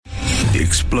the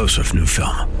explosive new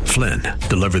film, Flynn,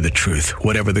 deliver the truth,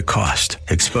 whatever the cost,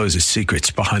 exposes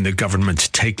secrets behind the government's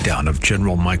takedown of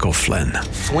General Michael Flynn.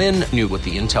 Flynn knew what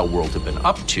the intel world had been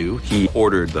up to. He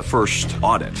ordered the first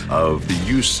audit of the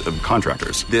use of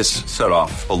contractors. This set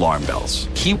off alarm bells.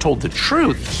 He told the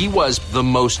truth. He was the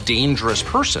most dangerous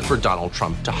person for Donald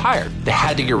Trump to hire. They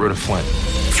had to get rid of Flynn.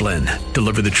 Flynn,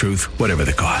 deliver the truth, whatever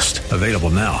the cost. Available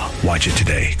now. Watch it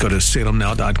today. Go to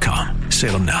salemnow.com.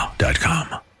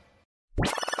 salemnow.com.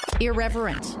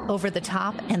 Irreverent, over the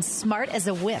top, and smart as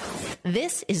a whip.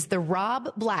 This is the Rob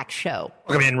Black Show.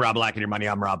 Welcome in, Rob Black and Your Money.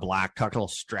 I'm Rob Black. Talk a little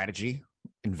strategy,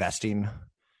 investing,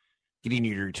 getting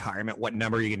you to retirement. What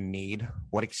number are you going to need?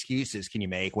 What excuses can you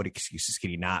make? What excuses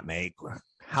can you not make?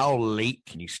 How late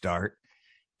can you start?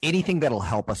 Anything that'll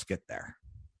help us get there.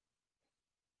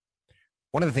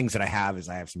 One of the things that I have is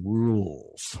I have some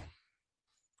rules.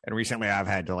 And recently I've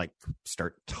had to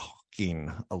start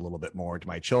talking a little bit more to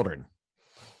my children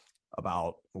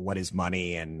about what is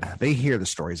money. And they hear the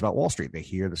stories about Wall Street. They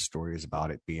hear the stories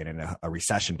about it being in a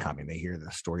recession coming. They hear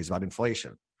the stories about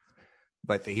inflation,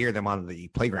 but they hear them on the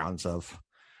playgrounds of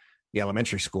the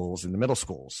elementary schools and the middle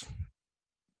schools.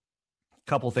 A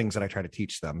couple things that I try to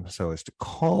teach them so as to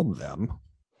calm them,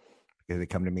 because they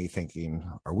come to me thinking,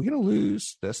 are we going to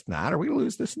lose this and that? Are we going to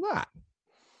lose this and that?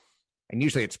 And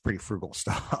usually it's pretty frugal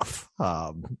stuff,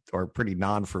 or pretty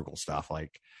non-frugal stuff,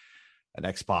 like an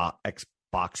Xbox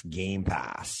Game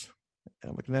Pass. And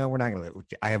I'm like, no, we're not going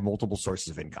to. I have multiple sources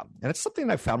of income. And it's something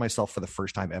I found myself for the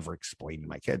first time ever explaining to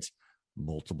my kids,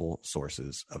 multiple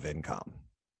sources of income.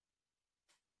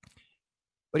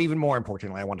 But even more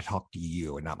importantly, I want to talk to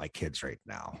you and not my kids right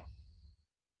now.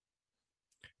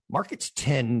 Markets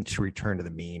tend to return to the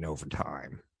mean over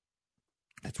time.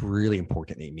 That's really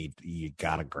important. You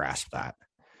got to grasp that.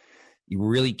 You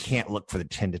really can't look for the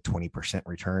 10 to 20%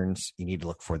 returns. You need to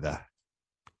look for the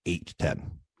 8 to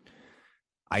 10.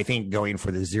 I think going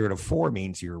for the 0 to 4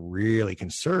 means you're really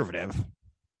conservative.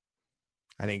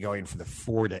 I think going for the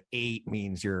 4 to 8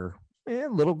 means you're a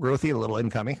little growthy, a little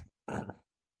incoming.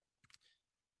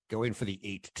 Going for the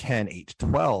 8 to 10, 8 to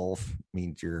 12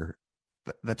 means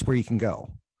that's where you can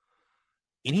go.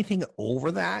 Anything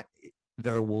over that,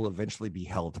 there will eventually be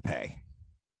hell to pay.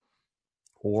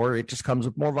 Or it just comes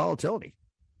with more volatility.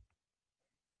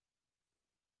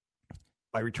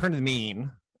 By return to the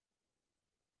mean,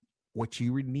 what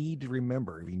you need to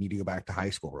remember, if you need to go back to high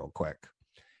school real quick,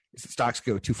 is that stocks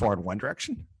go too far in one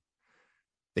direction.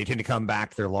 They tend to come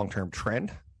back to their long-term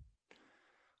trend.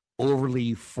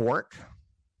 Overly euphoric,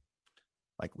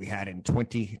 like we had in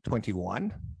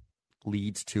 2021,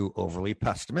 leads to overly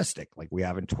pessimistic, like we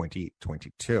have in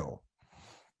 2022.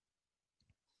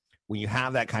 When you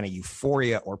have that kind of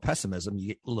euphoria or pessimism, you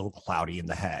get a little cloudy in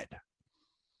the head.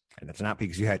 And it's not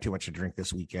because you had too much to drink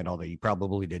this weekend, although you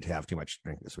probably did have too much to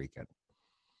drink this weekend.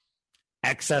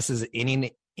 Excesses in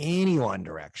any one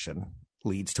direction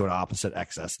leads to an opposite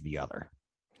excess in the other.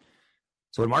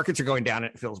 So when markets are going down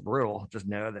and it feels brutal, just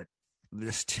know that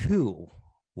this too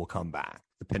will come back.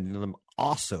 The pendulum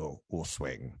also will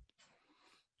swing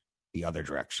the other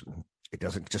direction. It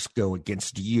doesn't just go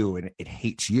against you and it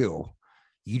hates you.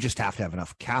 You just have to have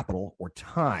enough capital or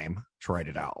time to ride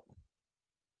it out.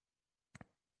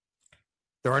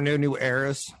 There are no new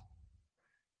eras.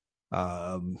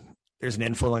 There's an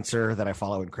influencer that I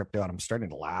follow in crypto, and I'm starting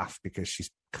to laugh because she's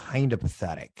kind of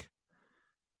pathetic.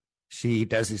 She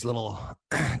does these little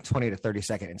 20 to 30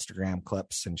 second Instagram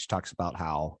clips, and she talks about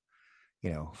how,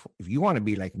 if you want to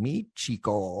be like me,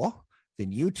 Chico,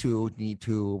 then you two need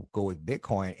to go with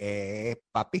Bitcoin,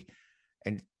 papi.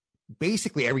 And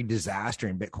basically every disaster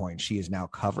in Bitcoin, she is now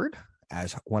covered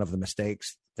as one of the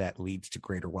mistakes that leads to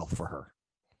greater wealth for her.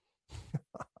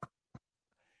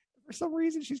 For some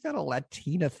reason, she's got a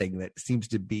Latina thing that seems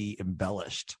to be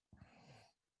embellished.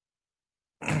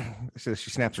 So she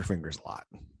snaps her fingers a lot,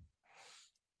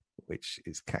 which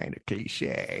is kind of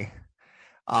cliche.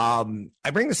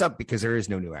 I bring this up because there is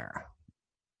no new era.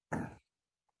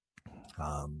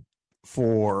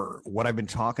 For what I've been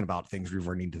talking about, things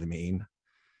reverting to the mean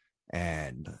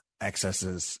and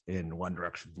excesses in one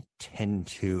direction tend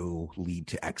to lead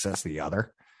to excess the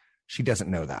other. She doesn't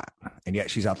know that. And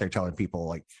yet she's out there telling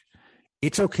people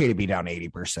it's okay to be down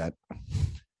 80%.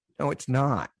 No, it's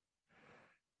not.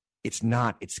 It's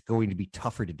not. It's going to be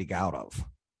tougher to dig out of.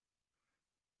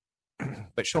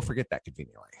 But she'll forget that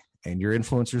conveniently. And your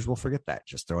influencers will forget that,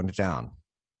 just throwing it down.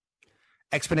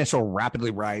 Exponential,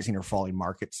 rapidly rising or falling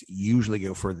markets usually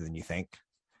go further than you think,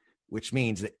 which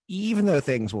means that even though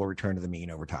things will return to the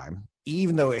mean over time,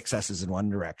 even though excesses in one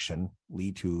direction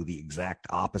lead to the exact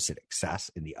opposite excess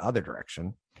in the other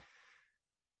direction,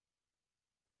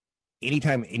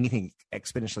 anytime anything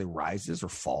exponentially rises or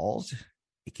falls,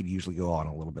 it can usually go on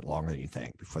a little bit longer than you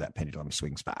think before that pendulum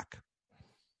swings back.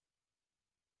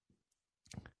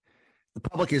 The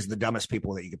public is the dumbest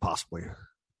people that you could possibly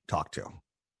talk to.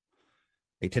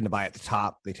 They tend to buy at the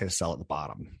top. They tend to sell at the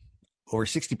bottom. Over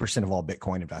 60% of all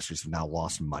Bitcoin investors have now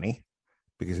lost money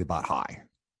because they bought high.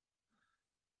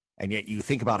 And yet you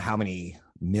think about how many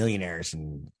millionaires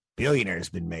and billionaires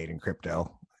have been made in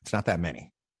crypto. It's not that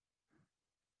many.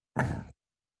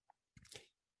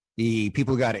 The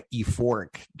people who got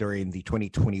euphoric during the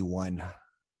 2021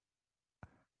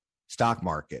 stock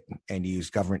market and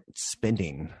used government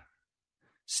spending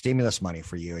stimulus money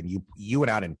for you, and you went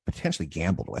out and potentially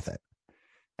gambled with it.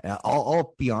 And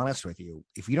I'll be honest with you.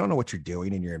 If you don't know what you're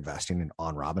doing and you're investing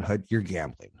on Robinhood, you're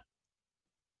gambling.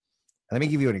 Let me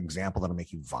give you an example that'll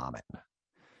make you vomit.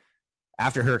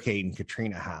 After Hurricane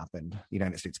Katrina happened, the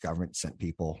United States government sent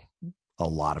people a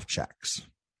lot of checks.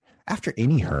 After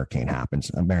any hurricane happens,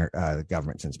 the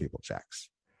government sends people checks.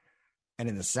 And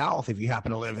in the South, if you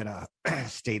happen to live in a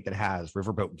state that has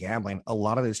riverboat gambling, a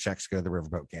lot of those checks go to the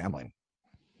riverboat gambling.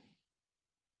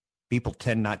 People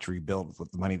tend not to rebuild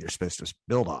with the money they're supposed to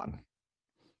build on.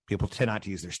 People tend not to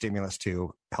use their stimulus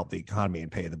to help the economy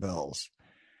and pay the bills.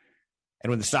 And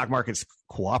when the stock market's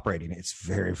cooperating, it's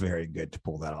very, very good to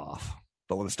pull that off.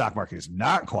 But when the stock market is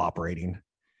not cooperating,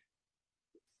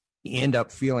 you end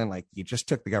up feeling like you just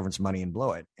took the government's money and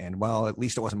blew it. And well, at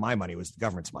least it wasn't my money, it was the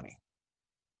government's money.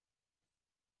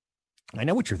 I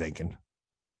know what you're thinking.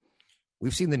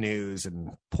 We've seen the news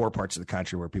in poor parts of the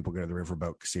country where people go to the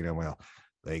riverboat casino. Well,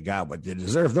 they got what they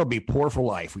deserve. They'll be poor for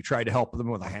life. We tried to help them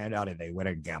with a handout and they went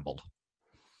and gambled.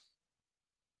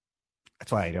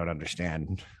 That's why I don't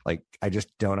understand. I just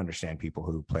don't understand people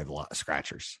who play the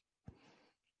scratchers.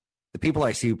 The people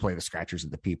I see who play the scratchers are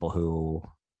the people who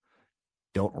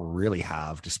don't really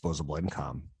have disposable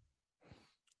income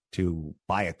to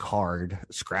buy a card,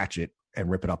 scratch it,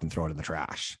 and rip it up and throw it in the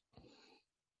trash.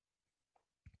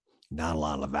 Not a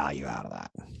lot of value out of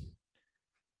that.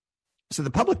 So the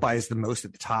public buys the most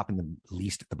at the top and the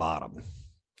least at the bottom.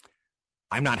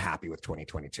 I'm not happy with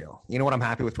 2022. You know what I'm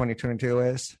happy with 2022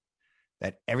 is?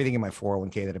 That everything in my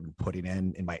 401k that I've been putting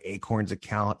in my Acorns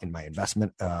account, in my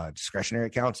investment discretionary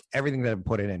accounts, everything that I've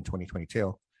put in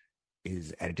 2022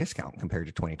 is at a discount compared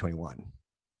to 2021.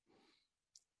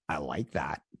 I like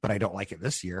that, but I don't like it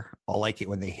this year. I'll like it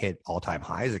when they hit all-time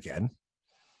highs again,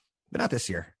 but not this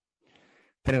year.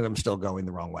 Pendulum's still going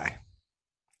the wrong way.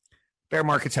 Bear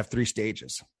markets have 3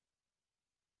 stages.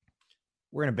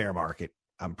 We're in a bear market,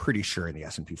 I'm pretty sure, in the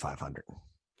S&P 500.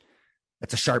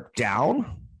 That's a sharp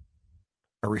down,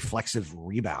 a reflexive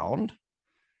rebound,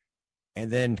 and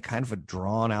then kind of a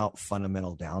drawn-out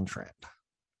fundamental downtrend,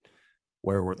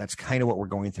 where that's kind of what we're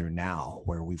going through now,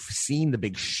 where we've seen the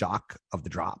big shock of the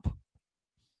drop.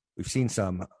 We've seen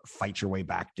some fight your way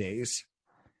back days.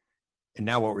 And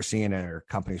now what we're seeing are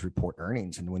companies report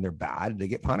earnings, and when they're bad, they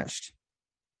get punished.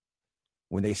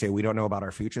 When they say we don't know about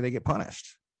our future, they get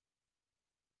punished.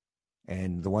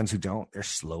 And the ones who don't, they're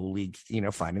slowly,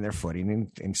 finding their footing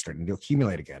and starting to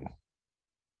accumulate again.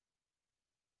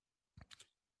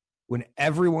 When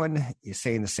everyone is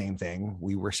saying the same thing,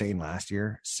 we were saying last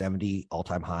year, 70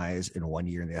 all-time highs in 1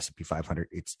 year in the S&P 500,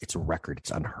 it's a record.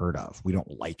 It's unheard of. We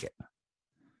don't like it.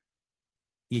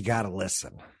 You got to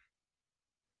listen.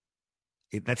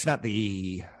 That's not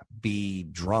the be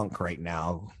drunk right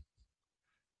now,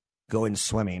 go in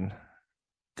swimming,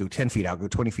 go 10 feet out, go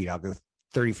 20 feet out, go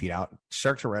 30 feet out.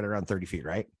 Sharks are right around 30 feet,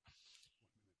 right?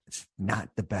 It's not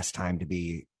the best time to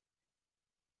be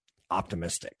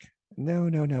optimistic.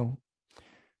 No.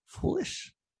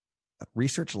 Foolish.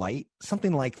 Research light,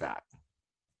 something like that.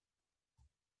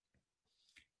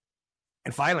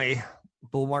 And finally,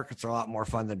 bull markets are a lot more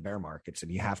fun than bear markets,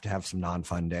 and you have to have some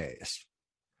non-fun days.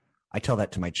 I tell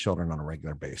that to my children on a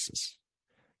regular basis.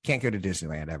 Can't go to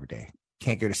Disneyland every day.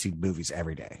 Can't go to see movies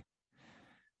every day.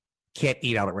 Can't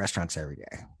eat out at restaurants every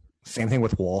day. Same thing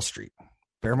with Wall Street.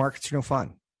 Bear markets are no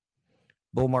fun.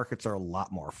 Bull markets are a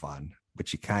lot more fun,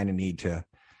 but you kind of need to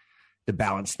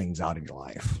balance things out in your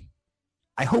life.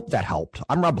 I hope that helped.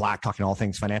 I'm Rob Black, talking all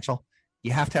things financial.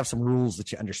 You have to have some rules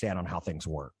that you understand on how things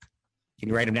work. Can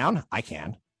you write them down? I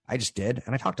can. I just did,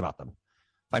 and I talked about them.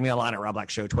 Find me online at Rob Black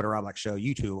Show, Twitter, Rob Black Show,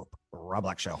 YouTube, Rob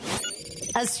Black Show.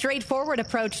 A straightforward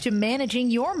approach to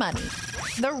managing your money.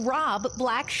 The Rob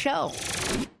Black Show.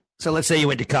 So let's say you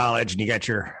went to college and you got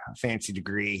your fancy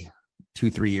degree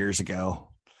 2-3 years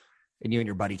ago, and you and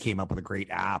your buddy came up with a great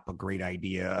app, a great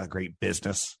idea, a great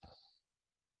business.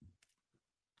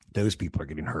 Those people are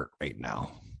getting hurt right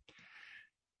now.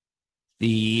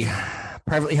 The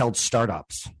privately held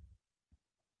startups,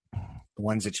 the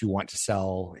ones that you want to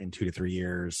sell in 2 to 3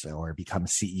 years or become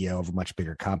CEO of a much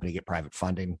bigger company, get private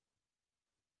funding.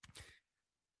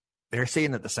 They're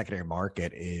saying that the secondary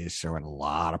market is showing a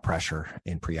lot of pressure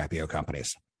in pre-IPO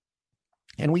companies.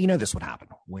 And we know this would happen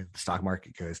when the stock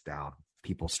market goes down.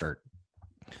 People start,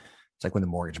 it's like when the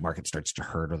mortgage market starts to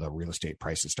hurt or the real estate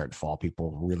prices start to fall,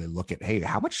 people really look at, hey,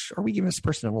 how much are we giving this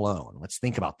person a loan? Let's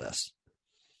think about this.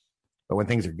 But when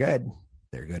things are good,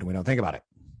 they're good and we don't think about it.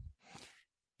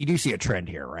 You do see a trend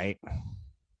here, right?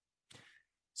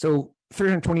 So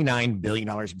 $329 billion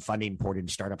in funding poured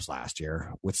into startups last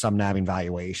year, with some having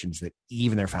valuations that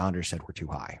even their founders said were too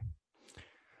high.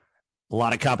 A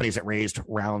lot of companies that raised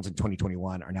rounds in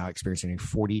 2021 are now experiencing a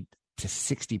 40 to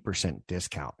 60%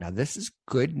 discount. Now, this is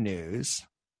good news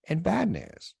and bad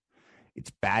news.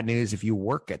 It's bad news if you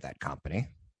work at that company.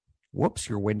 Whoops,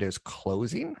 your window's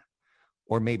closing,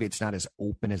 or maybe it's not as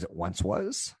open as it once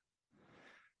was.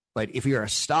 But if you're a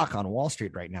stock on Wall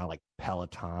Street right now, like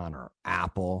Peloton or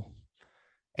Apple,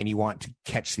 and you want to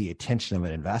catch the attention of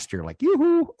an investor like,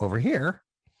 yoo-hoo, over here,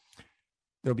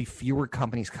 there'll be fewer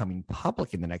companies coming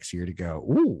public in the next year to go,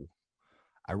 ooh,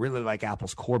 I really like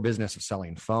Apple's core business of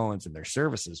selling phones and their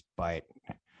services. But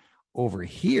over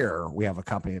here, we have a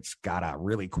company that's got a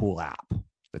really cool app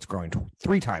that's growing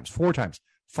 3 times, 4 times,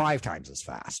 5 times as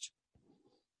fast.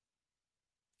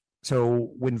 So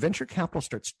when venture capital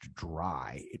starts to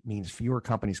dry, it means fewer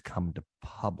companies come to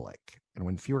public. And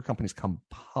when fewer companies come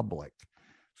public,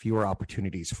 fewer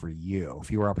opportunities for you,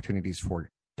 fewer opportunities for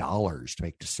dollars to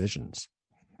make decisions.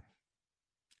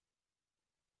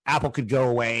 Apple could go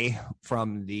away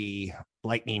from the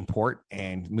Lightning port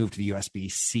and move to the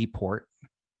USB-C port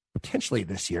potentially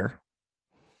this year.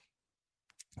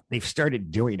 They've started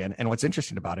doing it. And what's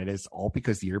interesting about it is all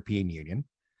because the European Union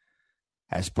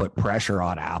has put pressure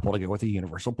on Apple to go with a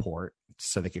universal port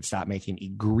so they could stop making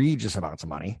egregious amounts of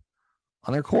money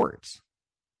on their cords.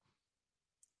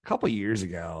 A couple of years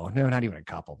ago, no, not even a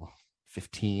couple,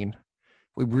 15,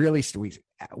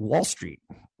 Wall Street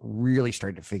really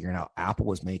started figuring out Apple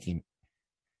was making,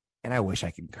 and I wish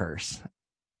I could curse,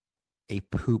 a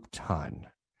poop ton,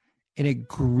 an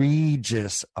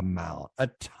egregious amount, a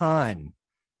ton.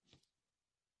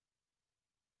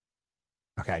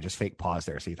 Okay, I just fake paused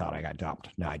there, so you thought I got dumped.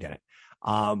 No, I didn't.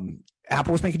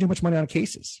 Apple was making too much money on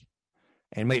cases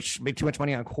and made too much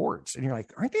money on cords. And you're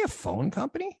like, aren't they a phone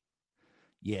company?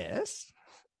 Yes.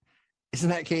 Isn't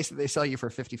that case that they sell you for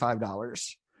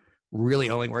 $55, really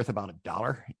only worth about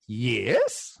 $1?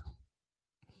 Yes.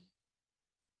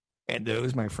 And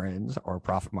those, my friends, are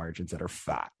profit margins that are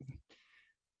fat.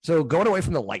 So going away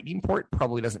from the Lightning port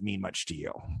probably doesn't mean much to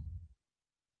you.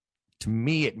 To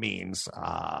me, it means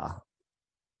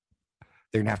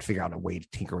they're going to have to figure out a way to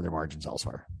tinker with their margins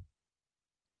elsewhere.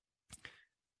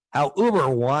 How Uber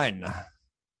One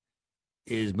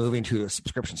is moving to a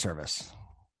subscription service.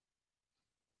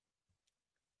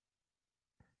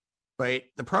 But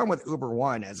the problem with Uber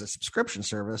One as a subscription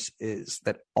service is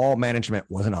that all management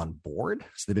wasn't on board.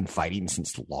 So they've been fighting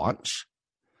since launch.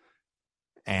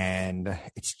 And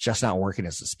it's just not working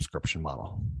as a subscription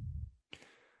model.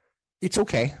 It's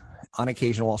okay. On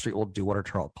occasion, Wall Street will do what are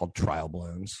called trial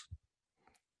balloons.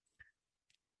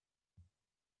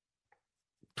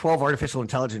 12 artificial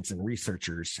intelligence and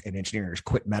researchers and engineers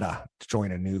quit Meta to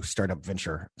join a new startup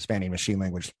venture spanning machine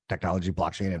language technology,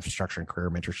 blockchain, infrastructure, and career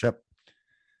mentorship.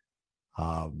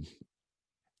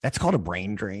 That's called a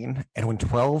brain drain. And when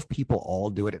 12 people all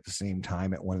do it at the same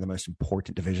time at one of the most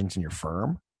important divisions in your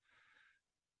firm,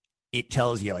 it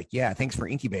tells you like, yeah, thanks for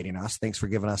incubating us. Thanks for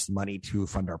giving us the money to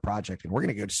fund our project. And we're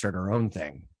going to go start our own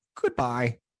thing.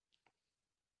 Goodbye.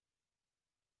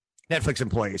 Netflix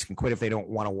employees can quit if they don't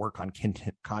want to work on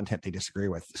content they disagree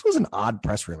with. This was an odd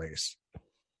press release.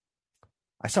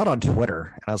 I saw it on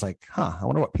Twitter and I was like, I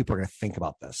wonder what people are going to think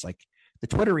about this. Like the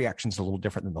Twitter reaction is a little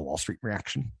different than the Wall Street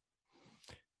reaction.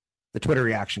 The Twitter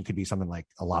reaction could be something like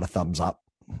a lot of thumbs up.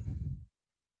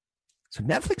 So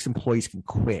Netflix employees can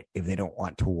quit if they don't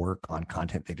want to work on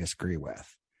content they disagree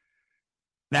with.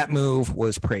 That move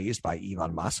was praised by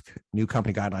Elon Musk. New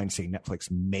company guidelines say Netflix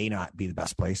may not be the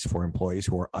best place for employees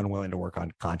who are unwilling to work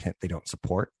on content they don't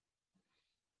support.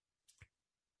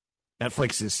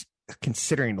 Netflix is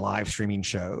considering live streaming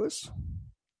shows,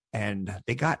 and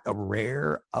they got a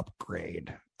rare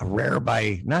upgrade, a rare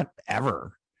by not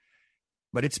ever,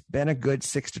 but it's been a good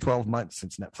 6 to 12 months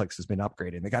since Netflix has been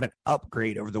upgraded. They got an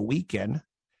upgrade over the weekend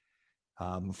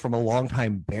from a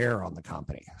longtime bear on the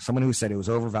company. Someone who said it was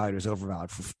overvalued.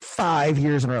 For 5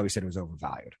 years in a row, he said it was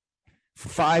overvalued. For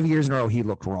 5 years in a row, he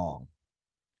looked wrong.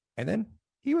 And then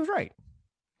he was right.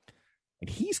 And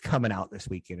he's coming out this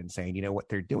weekend and saying, you know, what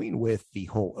they're doing with the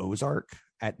whole Ozark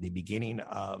at the beginning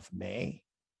of May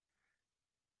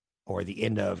or the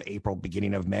end of April,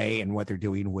 beginning of May, and what they're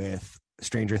doing with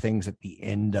Stranger Things at the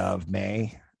end of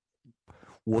May,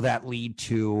 will that lead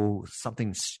to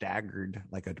something staggered,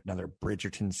 like another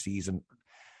Bridgerton season?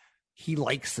 He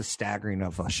likes the staggering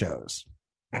of shows.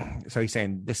 So he's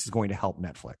saying this is going to help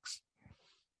Netflix.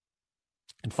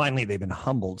 And finally, they've been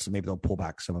humbled, so maybe they'll pull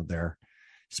back some of their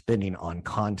spending on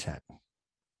content.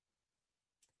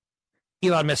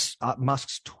 Elon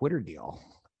Musk's Twitter deal.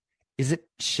 Is it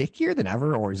shakier than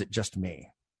ever, or is it just me?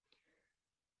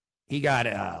 He got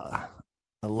a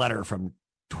letter from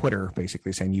Twitter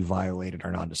basically saying you violated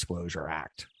our non-disclosure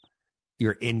act,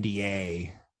 your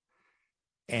NDA,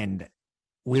 and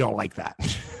we don't like that.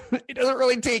 It doesn't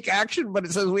really take action, but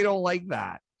it says we don't like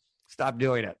that. Stop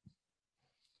doing it.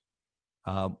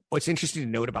 What's interesting to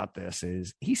note about this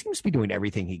is he seems to be doing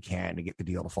everything he can to get the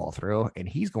deal to fall through, and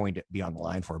he's going to be on the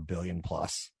line for $1 billion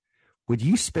plus. Would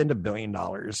you spend $1 billion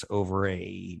over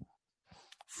a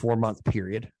 4-month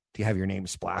period to have your name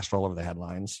splashed all over the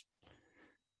headlines?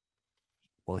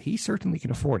 Well, he certainly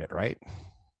can afford it, right?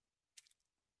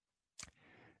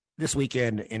 This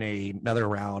weekend, in another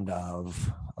round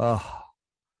of,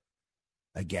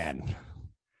 again,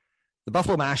 the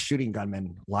Buffalo mass shooting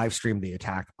gunman live streamed the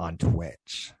attack on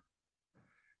Twitch.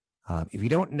 If you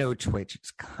don't know Twitch,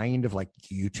 it's kind of like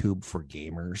YouTube for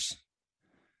gamers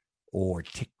or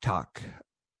TikTok.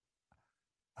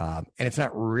 And it's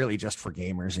not really just for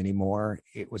gamers anymore.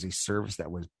 It was a service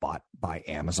that was bought by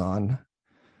Amazon.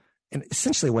 And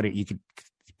essentially it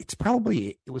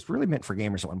was really meant for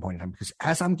gamers at one point in time, because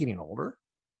as I'm getting older,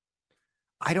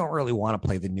 I don't really want to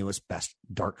play the newest, best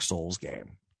Dark Souls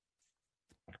game,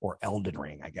 or Elden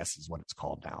Ring, I guess is what it's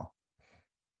called now.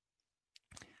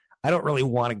 I don't really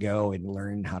want to go and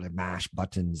learn how to mash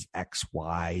buttons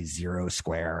XY0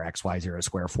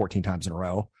 square 14 times in a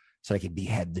row so I can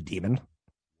behead the demon.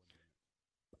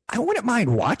 I wouldn't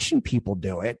mind watching people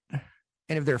do it.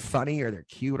 And if they're funny or they're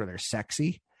cute or they're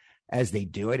sexy as they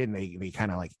do it, and they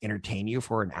kind of like entertain you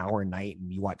for an hour a night, and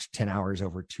you watch 10 hours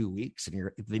over 2 weeks, and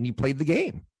then you played the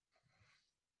game.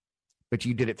 But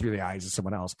you did it through the eyes of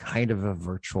someone else, kind of a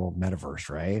virtual metaverse,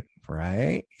 right?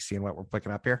 Right? You seeing what we're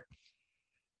picking up here?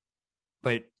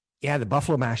 But yeah, the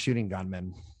Buffalo mass shooting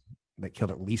gunman that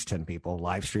killed at least 10 people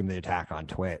live streamed the attack on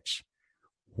Twitch.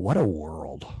 What a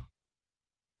world.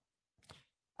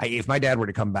 If my dad were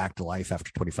to come back to life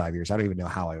after 25 years, I don't even know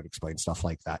how I would explain stuff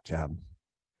like that to him.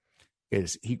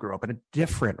 Because he grew up in a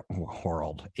different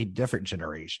world, a different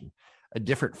generation, a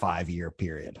different 5-year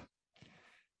period.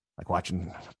 Like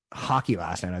watching hockey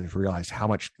last night, I realized how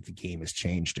much the game has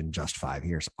changed in just 5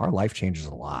 years. Our life changes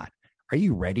a lot. Are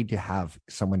you ready to have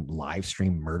someone live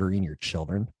stream murdering your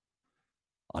children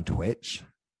on Twitch?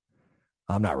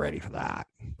 I'm not ready for that.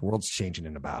 The world's changing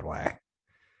in a bad way.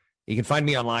 You can find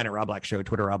me online at Rob Black Show,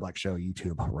 Twitter, Rob Black Show,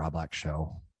 YouTube, Rob Black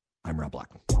Show. I'm Rob Black.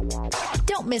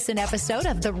 Don't miss an episode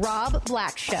of The Rob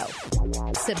Black Show.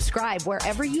 Subscribe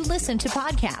wherever you listen to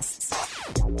podcasts.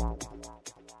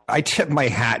 I tip my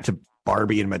hat to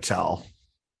Barbie and Mattel.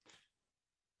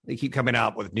 They keep coming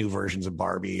out with new versions of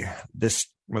Barbie. This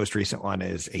most recent one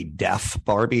is a deaf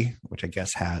Barbie, which I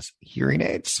guess has hearing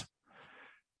aids.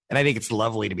 And I think it's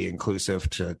lovely to be inclusive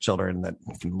to children that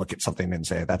can look at something and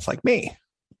say, that's like me.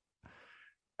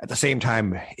 At the same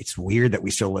time, it's weird that we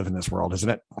still live in this world, isn't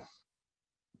it?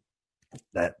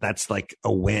 That's like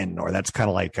a win, or that's kind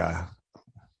of like a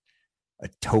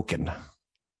token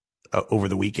over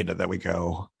the weekend that we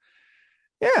go,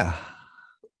 yeah.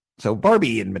 So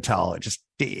Barbie and Mattel,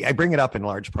 I bring it up in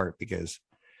large part because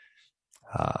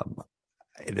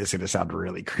it is going to sound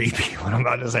really creepy when I'm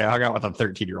about to say I hung out with a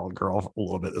 13-year-old girl a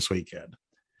little bit this weekend.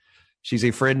 She's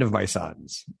a friend of my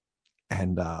son's,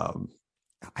 and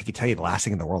I can tell you the last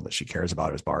thing in the world that she cares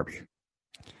about is Barbie.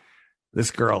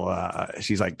 This girl,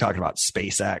 she's like talking about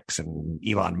SpaceX and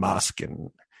Elon Musk,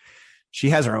 and she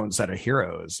has her own set of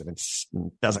heroes, and it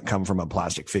doesn't come from a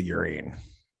plastic figurine,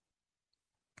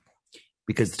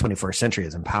 because the 21st century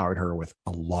has empowered her with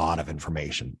a lot of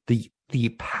information. The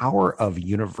power of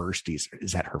universities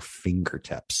is at her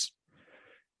fingertips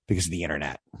because of the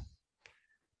internet.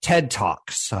 TED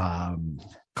Talks,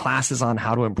 classes on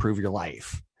how to improve your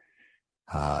life.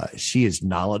 She is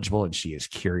knowledgeable and she is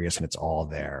curious, and it's all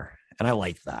there. And I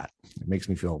like that. It makes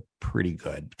me feel pretty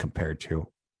good compared to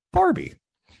Barbie.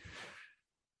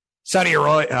 Saudi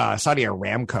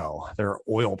Aramco, their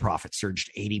oil profits surged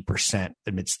 80%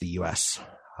 amidst the U.S.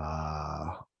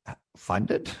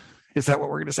 Funded. Is that what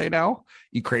we're going to say now?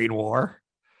 Ukraine war.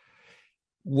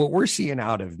 what we're seeing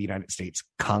out of the United States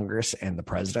Congress and the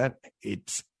president,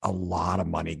 it's a lot of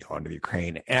money going to the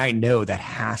Ukraine. And I know that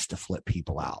has to flip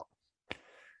people out.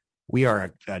 We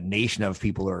are a nation of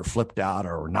people who are flipped out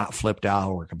or not flipped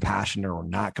out, or compassionate or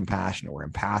not compassionate, or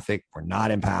empathic or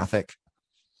not empathic.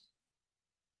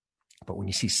 But when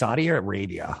you see Saudi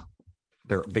Arabia,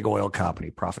 they're a big oil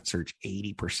company, profit surge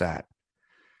 80%.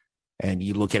 And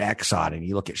you look at Exxon and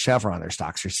you look at Chevron, their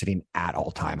stocks are sitting at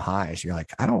all-time highs. You're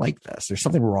like, I don't like this. There's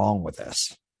something wrong with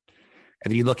this.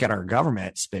 And then you look at our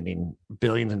government spending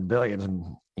billions and billions,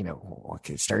 and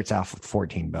it starts off with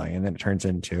 14 billion, then it turns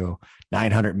into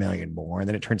 900 million more, and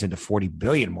then it turns into 40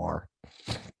 billion more.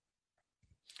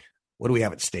 What do we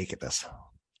have at stake at this?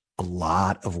 A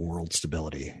lot of world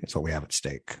stability is what we have at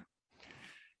stake.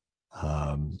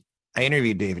 I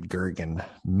interviewed David Gergen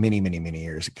many, many, many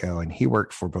years ago, and he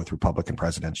worked for both Republican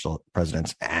presidents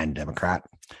and Democrat.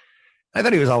 I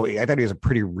thought he was a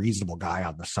pretty reasonable guy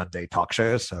on the Sunday talk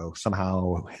shows. So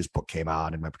somehow his book came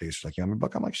out, and my producer's like, "You want my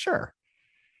book?" I'm like, "Sure."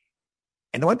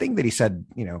 And the one thing that he said,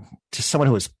 to someone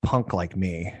who was punk like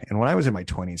me, and when I was in my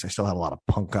 20s, I still had a lot of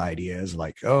punk ideas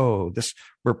like, "Oh, this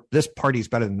party's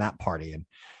better than that party," and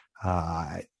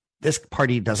this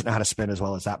party doesn't know how to spend as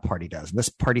well as that party does. And this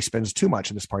party spends too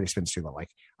much and this party spends too little. Like,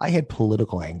 I had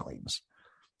political anglings,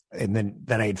 and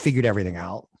then I had figured everything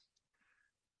out.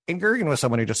 And Gergen was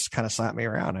someone who just kind of slapped me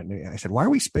around. And I said, why are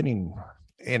we spending,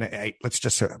 let's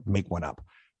just make one up.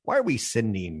 Why are we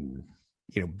sending,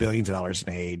 billions of dollars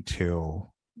in aid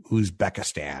to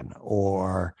Uzbekistan?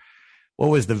 Or what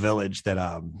was the village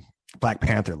that, Black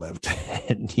Panther lived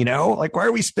in, why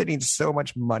are we spending so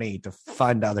much money to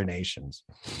fund other nations?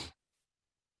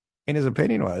 And his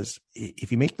opinion was,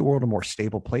 if you make the world a more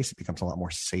stable place, it becomes a lot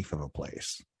more safe of a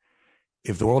place.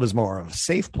 If the world is more of a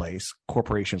safe place,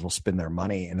 corporations will spend their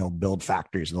money and they'll build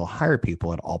factories and they'll hire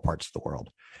people in all parts of the world.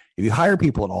 If you hire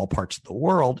people in all parts of the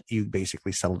world, you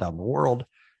basically settle down the world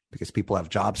because people have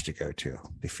jobs to go to.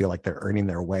 They feel like they're earning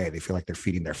their way. They feel like they're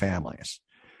feeding their families.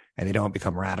 And they don't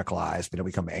become radicalized. They don't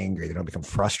become angry. They don't become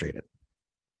frustrated.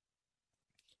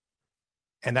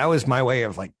 And that was my way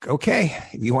of like, okay,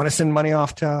 if you want to send money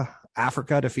off to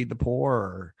Africa to feed the poor,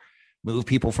 or move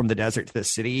people from the desert to the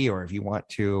city, or if you want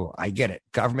to, I get it.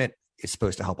 Government is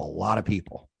supposed to help a lot of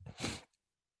people.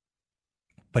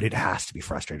 But it has to be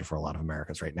frustrating for a lot of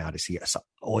Americans right now to see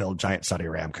oil giant Saudi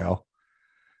Aramco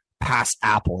pass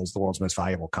Apple as the world's most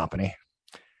valuable company.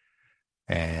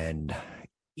 And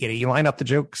you line up the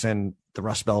jokes and the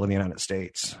Rust Belt in the United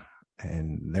States,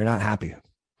 and they're not happy.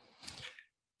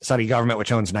 Saudi government,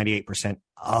 which owns 98%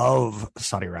 of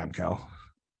Saudi Aramco.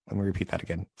 Let me repeat that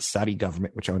again. Saudi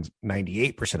government, which owns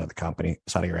 98% of the company,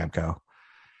 Saudi Aramco.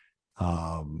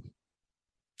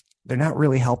 They're not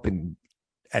really helping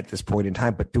at this point in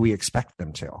time, but do we expect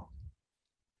them to?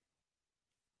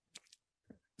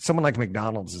 Someone like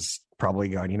McDonald's is probably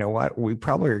going, you know what? We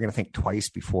probably are going to think twice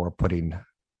before putting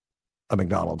a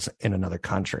McDonald's in another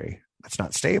country that's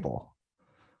not stable,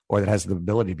 or that has the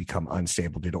ability to become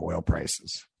unstable due to oil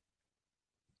prices.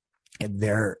 And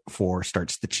therefore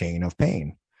starts the chain of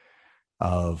pain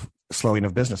of slowing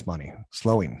of business money,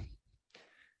 slowing.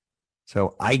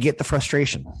 So I get the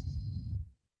frustration.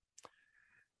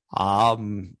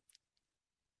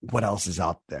 What else is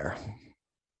out there?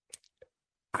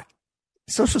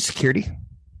 Social Security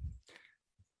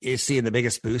is seeing the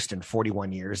biggest boost in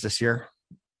 41 years this year.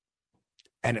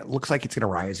 And it looks like it's going to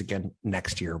rise again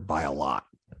next year by a lot.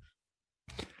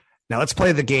 Now let's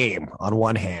play the game on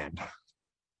one hand.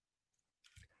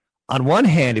 On one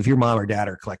hand, if your mom or dad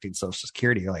are collecting Social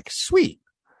Security, you're like, sweet.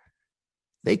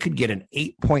 They could get an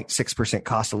 8.6%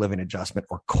 cost of living adjustment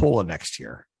or COLA next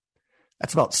year.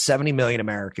 That's about 70 million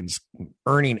Americans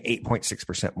earning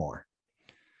 8.6% more.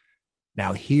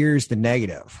 Now, here's the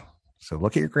negative. So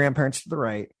look at your grandparents to the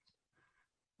right.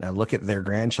 Now look at their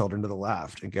grandchildren to the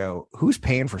left and go, who's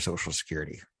paying for Social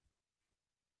Security?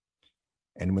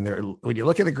 And when you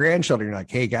look at the grandchildren, you're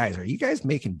like, hey guys, are you guys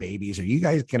making babies? Are you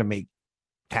guys going to make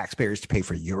taxpayers to pay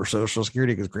for your Social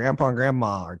Security? Because grandpa and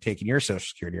grandma are taking your Social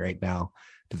Security right now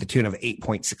to the tune of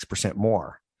 8.6%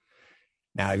 more.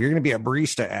 Now, if you're going to be a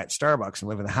barista at Starbucks and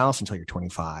live in the house until you're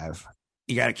 25,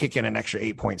 you got to kick in an extra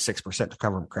 8.6% to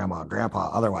cover grandma and grandpa.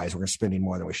 Otherwise, we're spending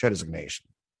more than we should as a nation.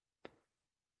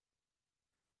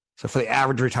 So for the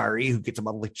average retiree who gets a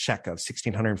monthly check of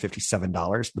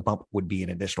 $1,657, the bump would be an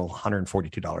additional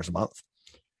 $142 a month.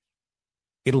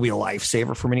 It'll be a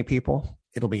lifesaver for many people.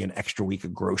 It'll be an extra week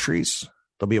of groceries.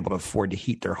 They'll be able to afford to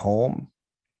heat their home.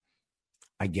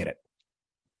 I get it.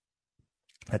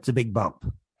 That's a big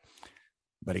bump.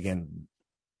 But again,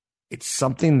 it's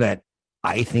something that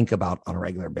I think about on a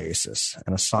regular basis. And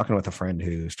I was talking with a friend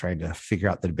who's trying to figure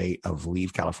out the debate of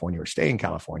leave California or stay in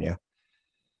California,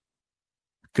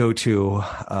 go to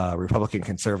a Republican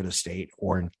conservative state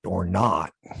or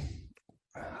not,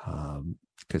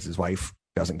 because his wife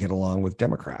doesn't get along with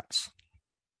Democrats.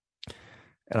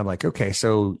 And I'm like, okay,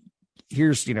 so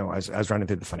here's, I was running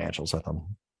through the financials with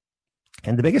him.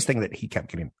 And the biggest thing that he kept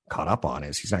getting caught up on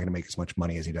is he's not going to make as much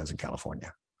money as he does in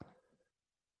California.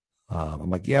 I'm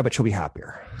like, yeah, but you'll be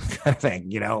happier kind of thing,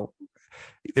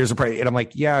 there's a price. And I'm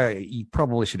like, yeah, you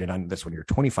probably should have done this when you're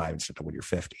 25 instead of when you're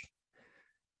 50.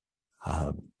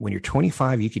 When you're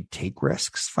 25, you could take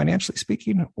risks, financially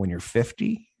speaking. When you're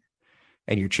 50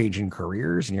 and you're changing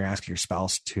careers and you're asking your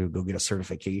spouse to go get a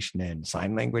certification in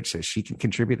sign language so she can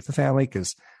contribute to the family,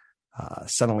 because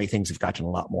suddenly things have gotten a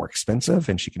lot more expensive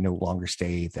and she can no longer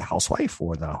stay the housewife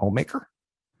or the homemaker.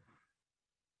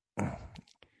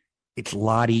 It's a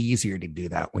lot easier to do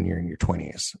that when you're in your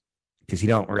 20s, because you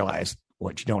don't realize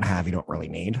what you don't have, you don't really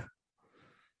need.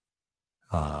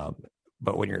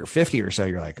 But when you're 50 or so,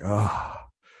 you're like, oh,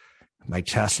 my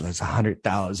Tesla is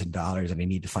 $100,000 and I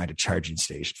need to find a charging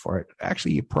station for it.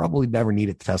 Actually, you probably never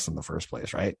needed the Tesla in the first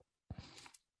place, right?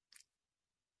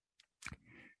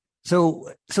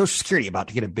 So Social Security about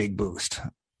to get a big boost.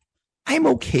 I'm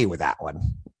okay with that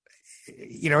one.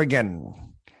 Again,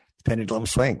 the pendulum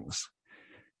swings.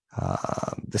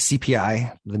 The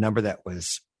CPI, the number that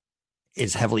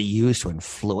is heavily used to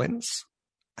influence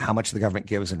how much the government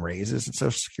gives in raises in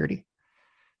Social Security.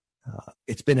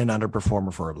 It's been an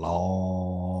underperformer for a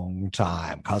long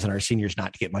time, causing our seniors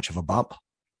not to get much of a bump.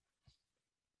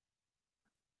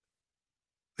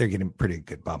 They're getting a pretty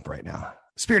good bump right now.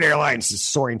 Spirit Airlines is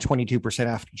soaring 22%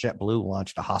 after JetBlue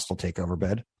launched a hostile takeover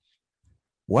bid.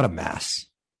 What a mess.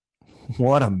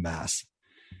 What a mess.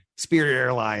 Spirit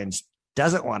Airlines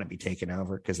doesn't want to be taken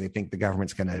over because they think the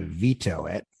government's going to veto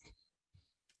it,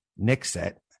 nix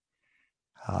it.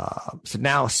 So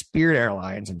now Spirit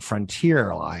Airlines and Frontier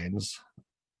Airlines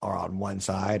are on one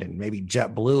side, and maybe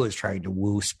JetBlue is trying to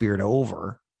woo Spirit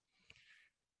over.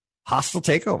 Hostile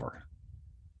takeover.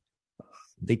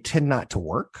 They tend not to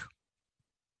work.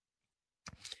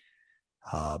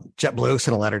 JetBlue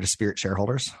sent a letter to Spirit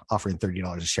shareholders offering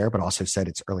 $30 a share, but also said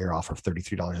its earlier offer of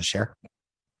 $33 a share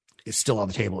is still on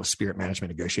the table as Spirit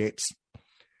management negotiates.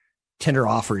 Tender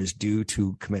offer is due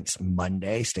to commence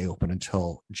Monday, stay open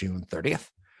until June 30th.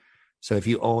 So if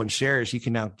you own shares, you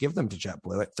can now give them to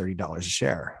JetBlue at $30 a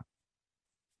share.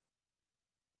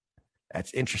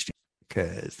 That's interesting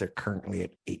because they're currently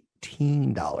at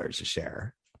 $18 a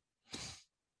share.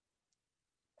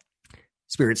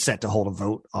 Spirit's set to hold a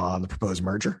vote on the proposed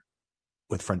merger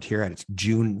with Frontier at its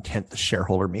June 10th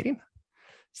shareholder meeting.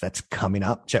 So that's coming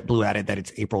up. JetBlue added that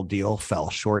its April deal fell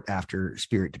short after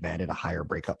Spirit demanded a higher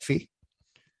breakup fee.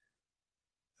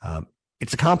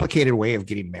 It's a complicated way of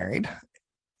getting married,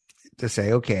 to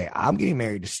say, okay, I'm getting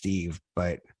married to Steve,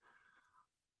 but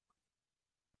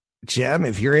Jim,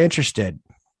 if you're interested,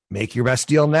 make your best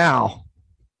deal now,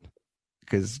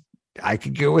 because I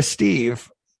could go with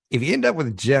Steve. If you end up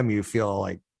with Jim, you feel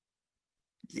like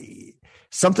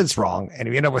something's wrong. And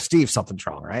if you end up with Steve, something's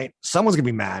wrong, right? Someone's going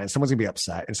to be mad and someone's going to be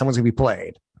upset and someone's going to be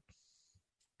played.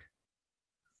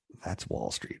 That's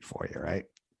Wall Street for you, right?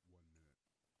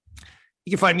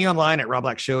 You can find me online at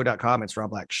robblackshow.com. It's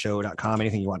robblackshow.com.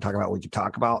 Anything you want to talk about, we can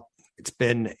talk about. It's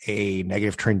been a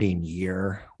negative trending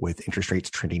year with interest rates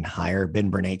trending higher.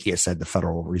 Ben Bernanke has said the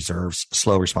Federal Reserve's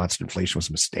slow response to inflation was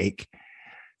a mistake.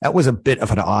 That was a bit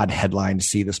of an odd headline to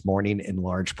see this morning, in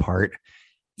large part.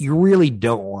 You really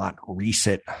don't want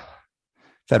recent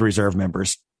Fed Reserve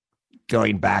members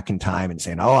going back in time and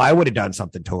saying, oh, I would have done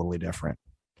something totally different,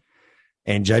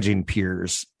 and judging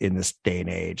peers in this day and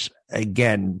age.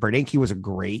 Again, Bernanke was a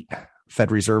great Fed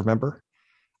Reserve member.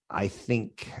 I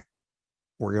think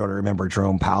we're going to remember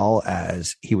Jerome Powell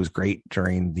as he was great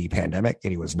during the pandemic,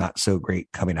 and he was not so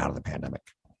great coming out of the pandemic.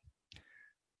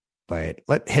 But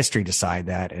let history decide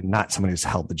that, and not someone who's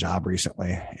held the job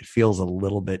recently. It feels a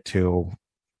little bit too,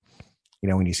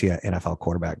 when you see an NFL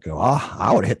quarterback go, oh,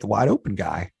 I would have hit the wide open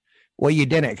guy. Well, you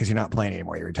didn't, because you're not playing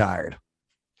anymore. You're retired.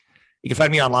 You can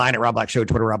find me online at Rob Black Show,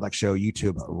 Twitter, Rob Black Show,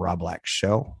 YouTube, Rob Black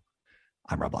Show.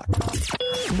 I'm Rob Black.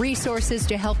 Resources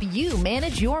to help you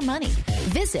manage your money.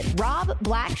 Visit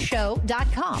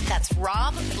robblackshow.com. That's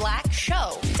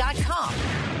robblackshow.com.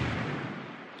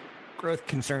 Growth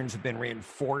concerns have been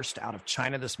reinforced out of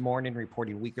China this morning,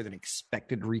 reporting weaker than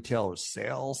expected retail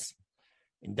sales,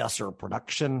 industrial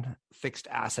production, fixed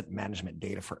asset management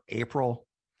data for April.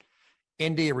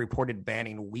 India reported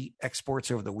banning wheat exports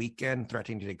over the weekend,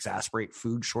 threatening to exacerbate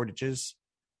food shortages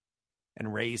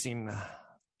and raising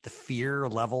the fear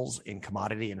levels in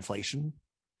commodity inflation.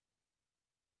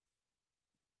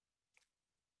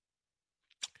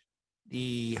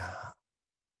 The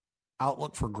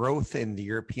outlook for growth in the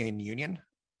European Union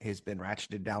has been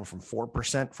ratcheted down from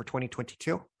 4% for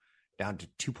 2022 down to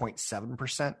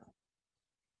 2.7%.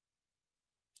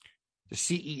 The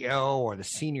CEO, or the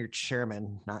senior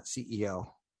chairman, not CEO,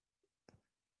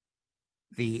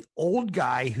 the old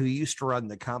guy who used to run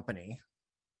the company,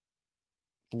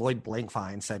 Lloyd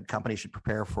Blankfein, said companies should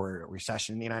prepare for a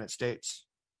recession in the United States.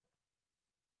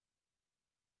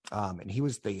 And he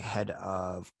was the head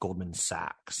of Goldman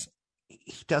Sachs.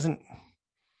 He doesn't,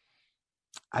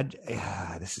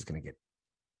 this is going to get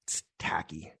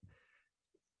tacky.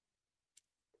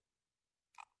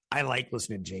 I like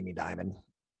listening to Jamie Dimon.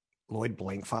 Lloyd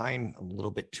Blankfein, a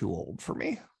little bit too old for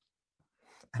me.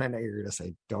 And I know you're going to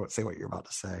say, don't say what you're about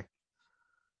to say.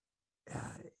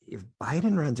 If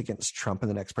Biden runs against Trump in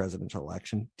the next presidential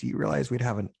election, do you realize we'd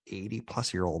have an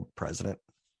 80-plus-year-old president?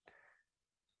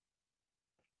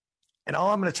 And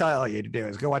all I'm going to tell you to do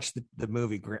is go watch the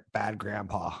movie Bad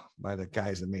Grandpa by the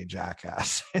guys that made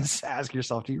Jackass and ask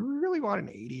yourself, do you really want an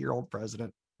 80-year-old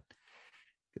president?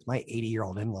 Because my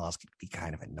 80-year-old in-laws could be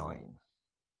kind of annoying.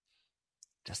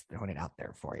 Just throwing it out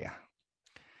there for you.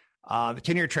 The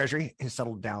 10-year Treasury has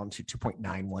settled down to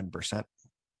 2.91%.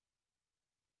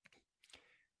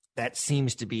 That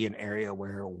seems to be an area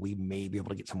where we may be able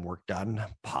to get some work done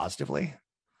positively.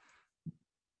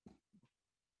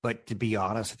 But to be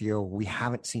honest with you, we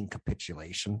haven't seen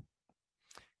capitulation.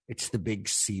 It's the big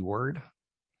C word.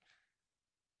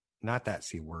 Not that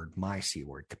C word, my C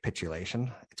word,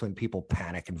 capitulation. It's when people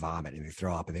panic and vomit and they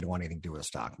throw up and they don't want anything to do with the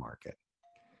stock market.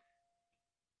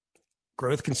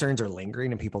 Growth concerns are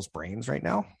lingering in people's brains right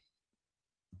now.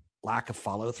 Lack of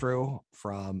follow through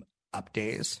from up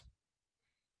days.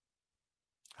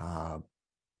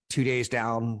 2 days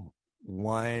down,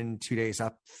 2 days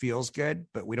up feels good,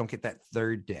 but we don't get that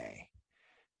third day.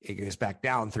 It goes back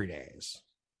down 3 days.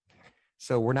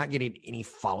 So we're not getting any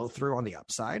follow through on the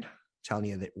upside, telling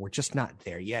you that we're just not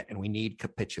there yet and we need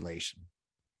capitulation.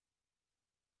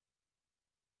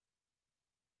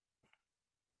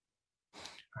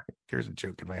 Here's a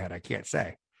joke in my head I can't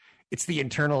say. It's the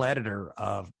internal editor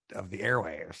of the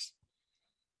airwaves.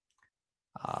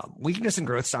 Weakness in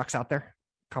growth stocks out there.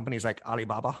 Companies like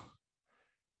Alibaba,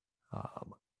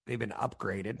 they've been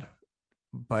upgraded,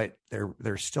 but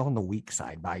they're still on the weak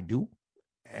side. Baidu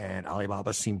and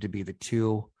Alibaba seem to be the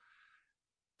two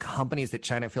companies that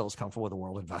China feels comfortable with the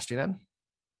world investing in.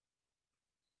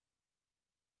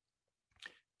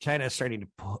 China is starting to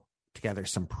put together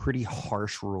some pretty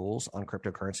harsh rules on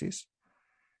cryptocurrencies,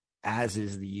 as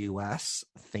is the US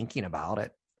thinking about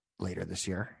it later this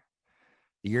year.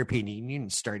 The European Union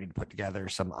started to put together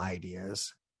some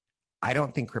ideas. I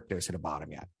don't think crypto's hit a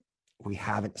bottom yet. We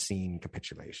haven't seen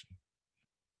capitulation.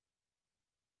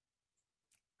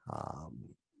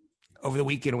 Over the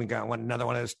weekend, we got another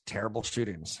one of those terrible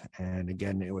shootings. And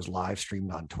again, it was live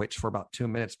streamed on Twitch for about 2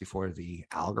 minutes before the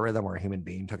algorithm or a human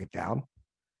being took it down.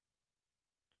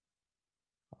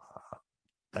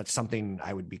 That's something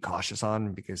I would be cautious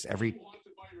on, because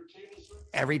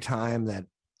every time that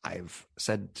I've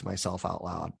said to myself out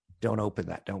loud, don't open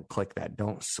that, don't click that,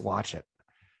 don't watch it,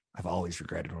 I've always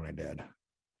regretted when I did.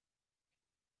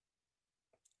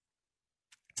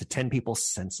 To 10 people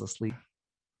senselessly,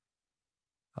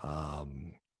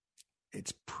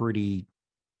 it's pretty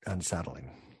unsettling.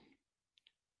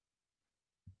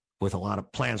 With a lot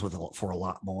of plans for a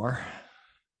lot more.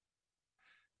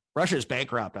 Russia is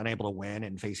bankrupt, unable to win,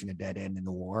 and facing a dead end in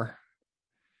the war.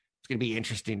 It's going to be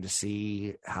interesting to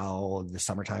see how the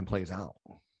summertime plays out.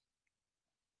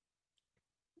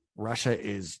 Russia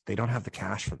they don't have the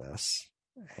cash for this.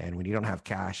 And when you don't have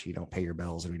cash, you don't pay your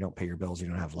bills. And when you don't pay your bills, you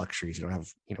don't have luxuries. You don't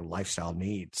have, lifestyle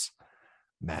needs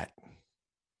met.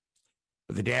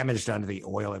 But the damage done to the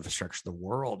oil infrastructure of the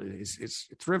world it's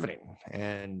riveting.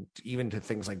 And even to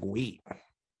things like wheat.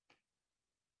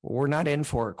 We're not in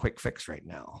for a quick fix right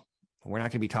now. We're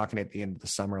not going to be talking at the end of the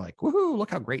summer like, woohoo,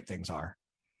 look how great things are.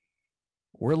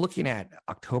 We're looking at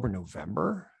October,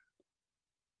 November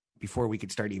before we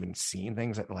could start even seeing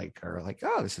things that are like,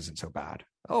 oh, this isn't so bad.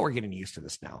 Oh, we're getting used to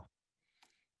this now.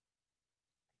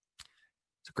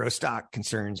 So growth stock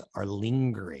concerns are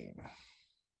lingering.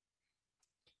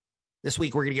 This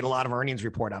week, we're going to get a lot of earnings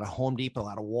report out of Home Depot,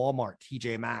 out of Walmart,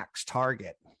 TJ Maxx,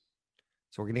 Target.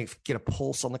 So we're going to get a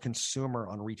pulse on the consumer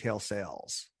on retail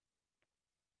sales.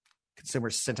 Consumer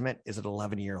sentiment is at an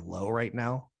 11-year low right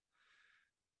now.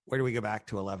 Where do we go back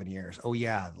to 11 years? Oh,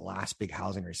 yeah, the last big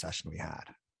housing recession we had.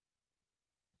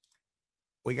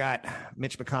 We got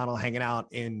Mitch McConnell hanging out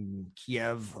in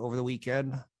Kiev over the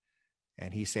weekend.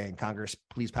 And he's saying, Congress,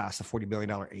 please pass the $40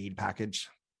 billion aid package.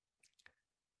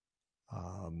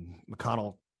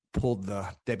 McConnell pulled the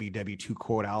WW2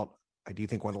 quote out. I do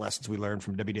think one of the lessons we learned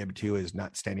from WW2 is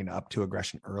not standing up to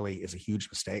aggression early is a huge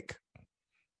mistake.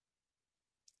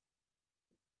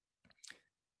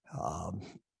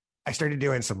 I started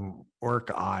doing some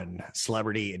work on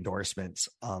celebrity endorsements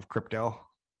of crypto,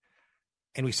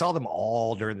 and we saw them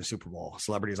all during the Super Bowl.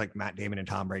 Celebrities like Matt Damon and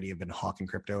Tom Brady have been hawking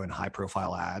crypto in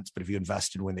high-profile ads, but if you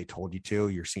invested when they told you to,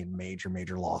 you're seeing major,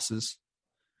 major losses.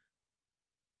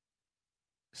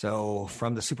 So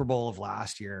from the Super Bowl of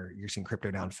last year, you're seeing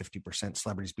crypto down 50%.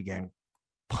 Celebrities began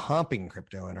pumping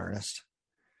crypto in earnest.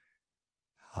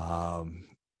 And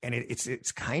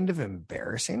it's kind of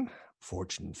embarrassing.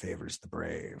 Fortune favors the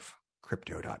brave.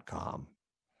 Crypto.com.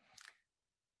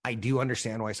 I do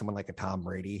understand why someone like a Tom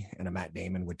Brady and a Matt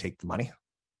Damon would take the money.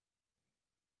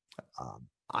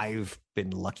 I've been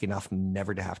lucky enough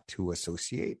never to have to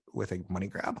associate with a money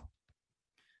grab.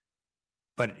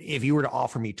 But if you were to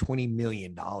offer me $20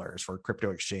 million for a crypto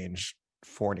exchange,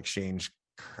 foreign exchange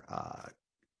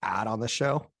ad on the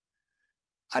show,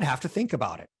 I'd have to think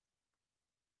about it.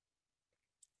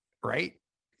 Right?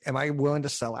 Am I willing to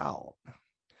sell out?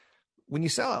 When you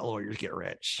sell out, lawyers get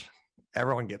rich.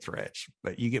 Everyone gets rich,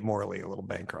 but you get morally a little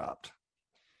bankrupt.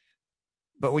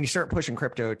 But when you start pushing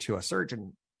crypto to a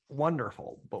surgeon,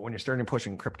 wonderful. But when you're starting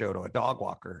pushing crypto to a dog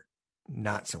walker,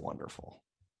 not so wonderful.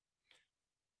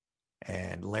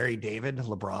 And Larry David,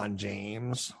 LeBron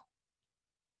James,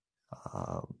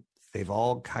 they've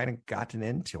all kind of gotten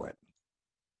into it.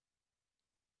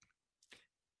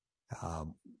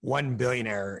 One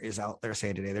billionaire is out there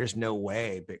saying today, there's no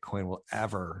way Bitcoin will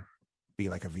ever be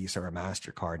like a Visa or a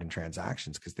MasterCard in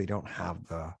transactions because they don't have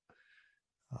the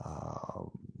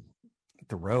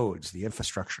roads, the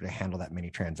infrastructure to handle that many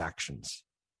transactions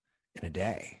in a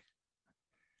day.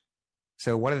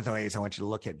 So one of the ways I want you to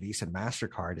look at Visa and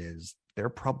MasterCard is they're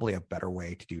probably a better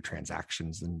way to do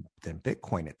transactions than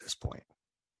Bitcoin at this point,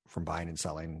 from buying and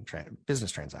selling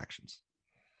business transactions.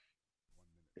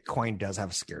 Bitcoin does have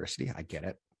a scarcity. I get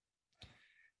it.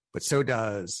 But so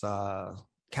does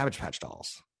Cabbage Patch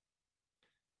dolls.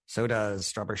 So does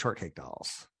Strawberry Shortcake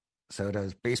dolls. So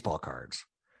does baseball cards.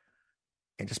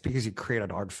 And just because you create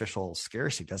an artificial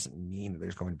scarcity doesn't mean that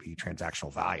there's going to be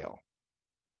transactional value.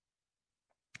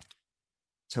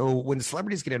 So when the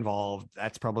celebrities get involved,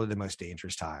 that's probably the most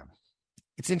dangerous time.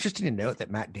 It's interesting to note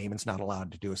that Matt Damon's not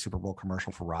allowed to do a Super Bowl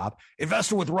commercial for Rob.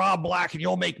 Invest with Rob Black and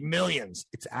you'll make millions.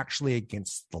 It's actually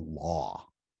against the law.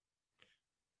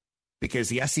 Because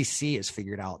the SEC has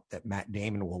figured out that Matt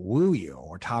Damon will woo you,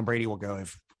 or Tom Brady will go,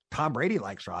 if Tom Brady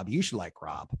likes Rob, you should like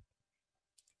Rob.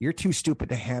 You're too stupid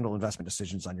to handle investment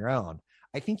decisions on your own.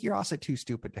 I think you're also too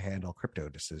stupid to handle crypto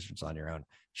decisions on your own.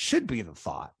 Should be the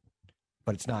thought,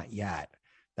 but it's not yet.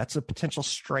 That's a potential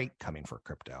strike coming for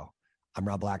crypto. I'm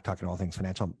Rob Black, talking all things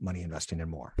financial, money, investing, and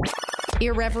more.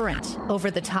 Irreverent, over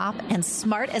the top, and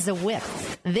smart as a whip.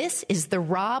 This is the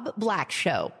Rob Black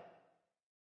Show.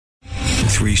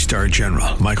 3-star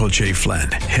General Michael J.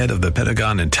 Flynn, head of the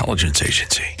Pentagon Intelligence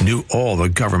Agency, knew all the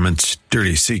government's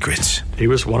dirty secrets. He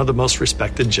was one of the most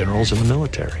respected generals in the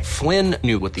military. Flynn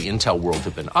knew what the intel world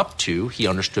had been up to. He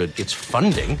understood its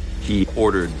funding. He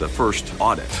ordered the first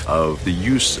audit of the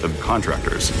use of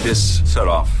contractors. This set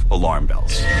off alarm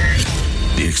bells.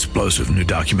 The explosive new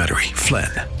documentary, Flynn,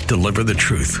 Deliver the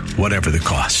Truth, Whatever the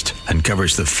Cost,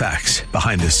 uncovers the facts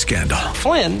behind this scandal.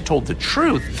 Flynn told the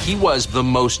truth. He was the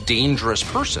most dangerous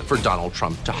person for Donald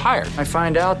Trump to hire. I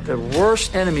find out the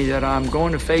worst enemy that I'm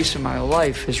going to face in my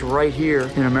life is right here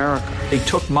in America. They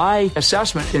took my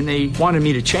assessment and they wanted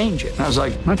me to change it. And I was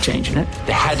like, I'm not changing it.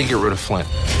 They had to get rid of Flynn.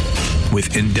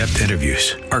 With in-depth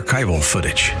interviews, archival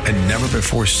footage, and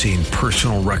never-before-seen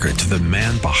personal records of the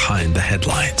man behind the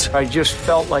headlines. I just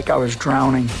felt like I was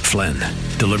drowning. Flynn,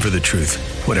 Deliver the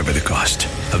Truth, Whatever the Cost.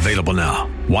 Available now.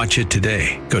 Watch it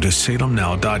today. Go to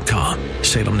salemnow.com.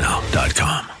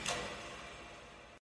 salemnow.com.